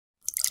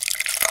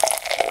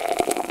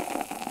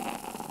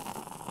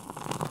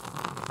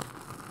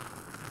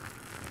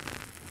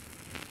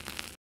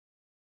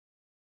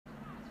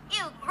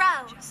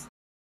beverages.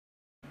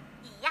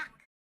 Yuck!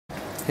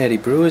 Howdy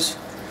brewers.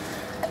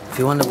 If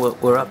you wonder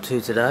what we're up to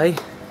today,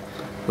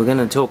 we're going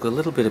to talk a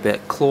little bit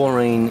about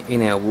chlorine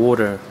in our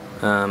water,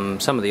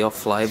 some of the off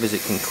flavours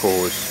it can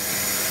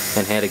cause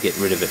and how to get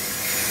rid of it.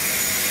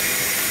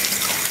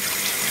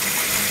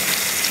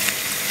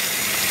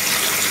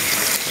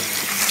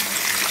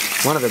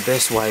 One of the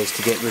best ways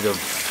to get rid of,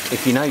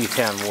 if you know your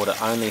town water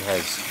only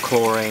has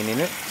chlorine in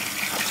it,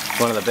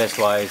 one of the best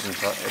ways and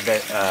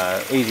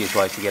easiest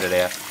ways to get it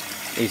out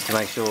is to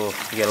make sure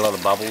you get a lot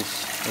of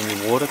bubbles in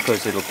your water,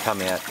 because it'll come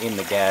out in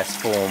the gas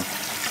form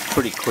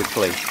pretty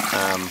quickly.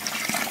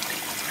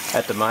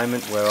 At the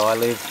moment where I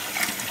live,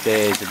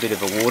 there's a bit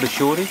of a water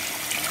shortage,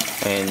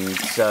 and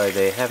so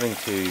they're having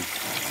to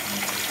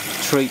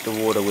treat the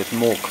water with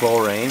more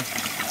chlorine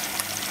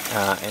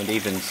and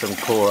even some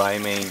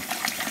chloramine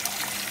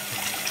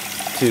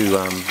to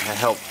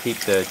help keep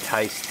the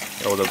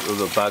taste or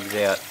the bugs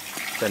out,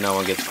 so no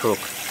one gets crook.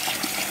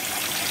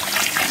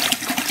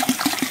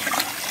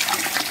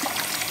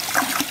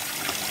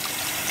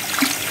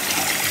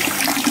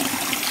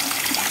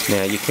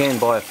 Now you can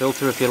buy a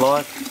filter if you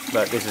like,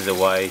 but this is a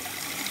way,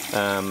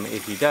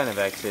 if you don't have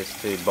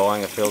access to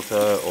buying a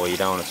filter or you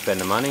don't want to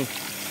spend the money,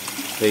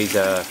 these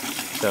are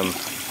some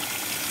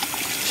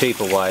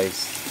cheaper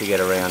ways to get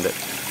around it.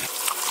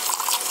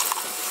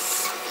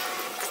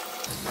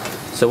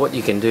 So what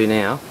you can do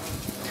now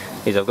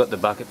is, I've got the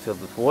bucket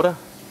filled with water.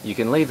 You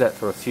can leave that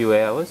for a few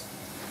hours.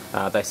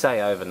 They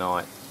say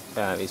overnight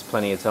is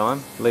plenty of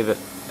time. Leave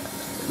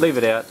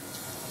it out,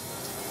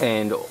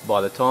 and by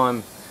the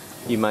time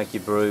you make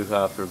your brew,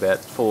 after about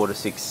 4 to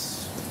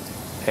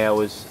 6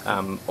 hours,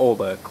 all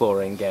the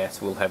chlorine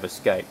gas will have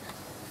escaped.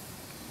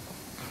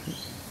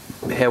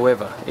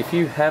 However, if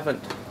you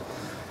haven't,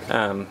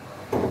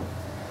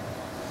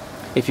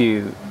 if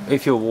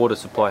your water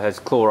supply has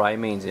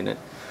chloramines in it,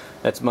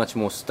 that's much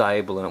more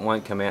stable and it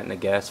won't come out in a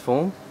gas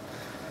form.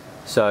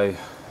 So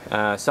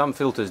some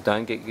filters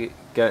don't get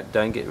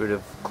rid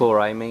of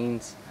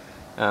chloramines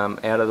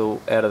out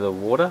of the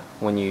water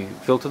when you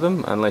filter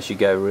them, unless you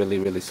go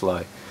really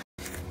slow.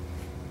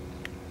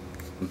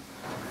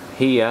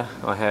 Here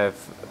I have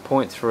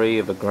 0.3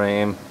 of a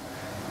gram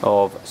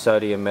of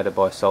sodium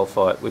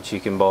metabisulfite, which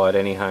you can buy at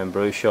any home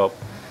brew shop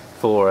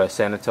for a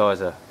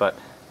sanitizer, but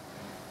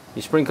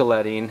you sprinkle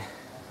that in.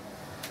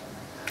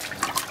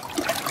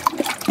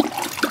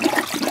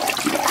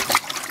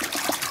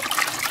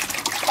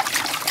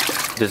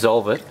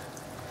 Dissolve it,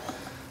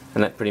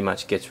 and that pretty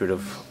much gets rid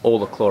of all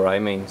the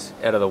chloramines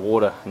out of the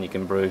water, and you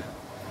can brew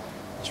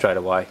straight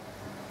away.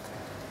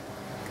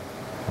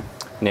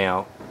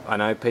 Now, I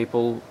know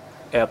people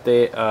out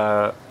there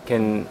are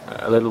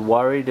a little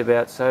worried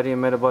about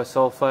sodium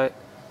metabisulfite.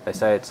 They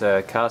say it's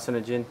a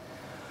carcinogen.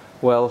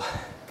 Well,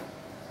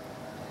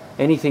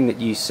 anything that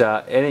you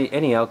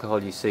any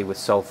alcohol you see with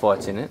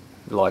sulfites in it,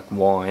 like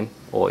wine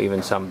or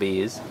even some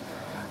beers,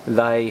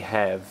 they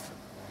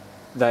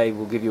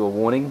will give you a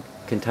warning,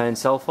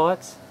 contains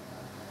sulfites.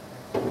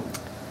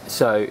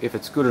 So if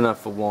it's good enough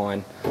for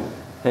wine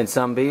and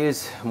some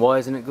beers, why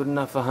isn't it good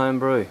enough for home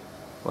brew?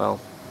 Well,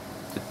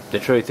 the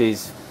truth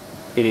is,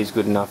 it is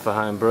good enough for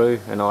home brew,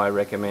 and I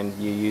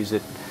recommend you use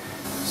it.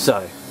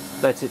 So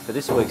that's it for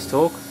this week's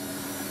talk.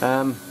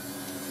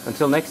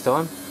 Until next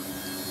time,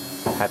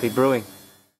 happy brewing.